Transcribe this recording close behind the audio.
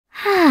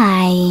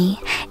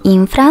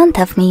In front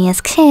of me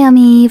is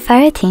Xiaomi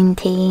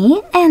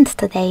 13T, and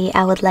today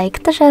I would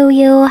like to show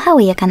you how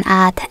you can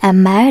add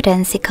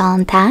emergency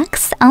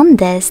contacts on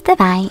this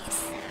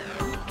device.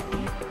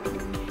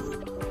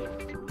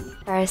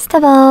 First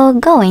of all,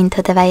 go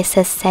into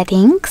Devices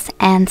Settings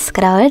and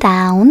scroll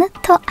down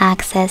to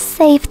access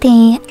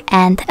Safety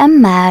and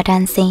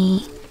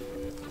Emergency.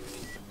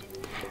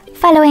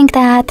 Following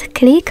that,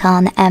 click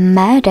on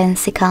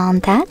Emergency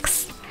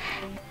Contacts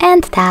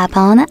and tap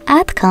on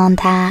Add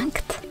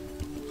Contact.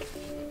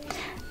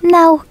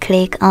 Now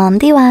click on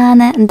the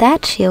one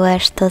that you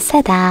wish to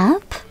set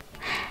up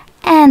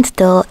and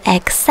do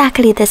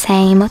exactly the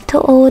same to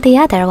all the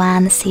other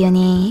ones you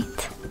need.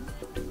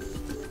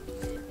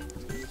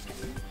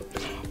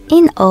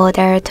 In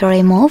order to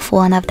remove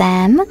one of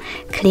them,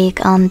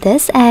 click on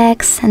this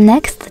X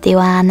next to the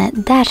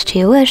one that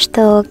you wish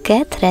to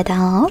get rid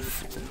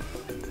of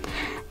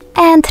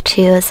and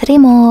choose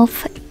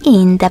Remove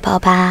in the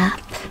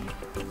pop-up.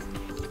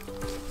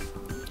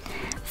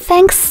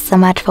 Thanks so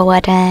much for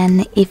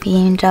watching. If you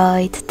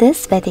enjoyed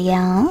this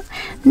video,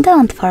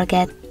 don't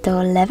forget to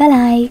leave a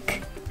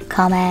like,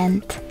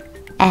 comment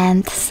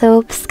and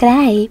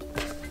subscribe.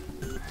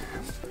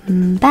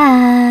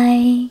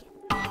 Bye!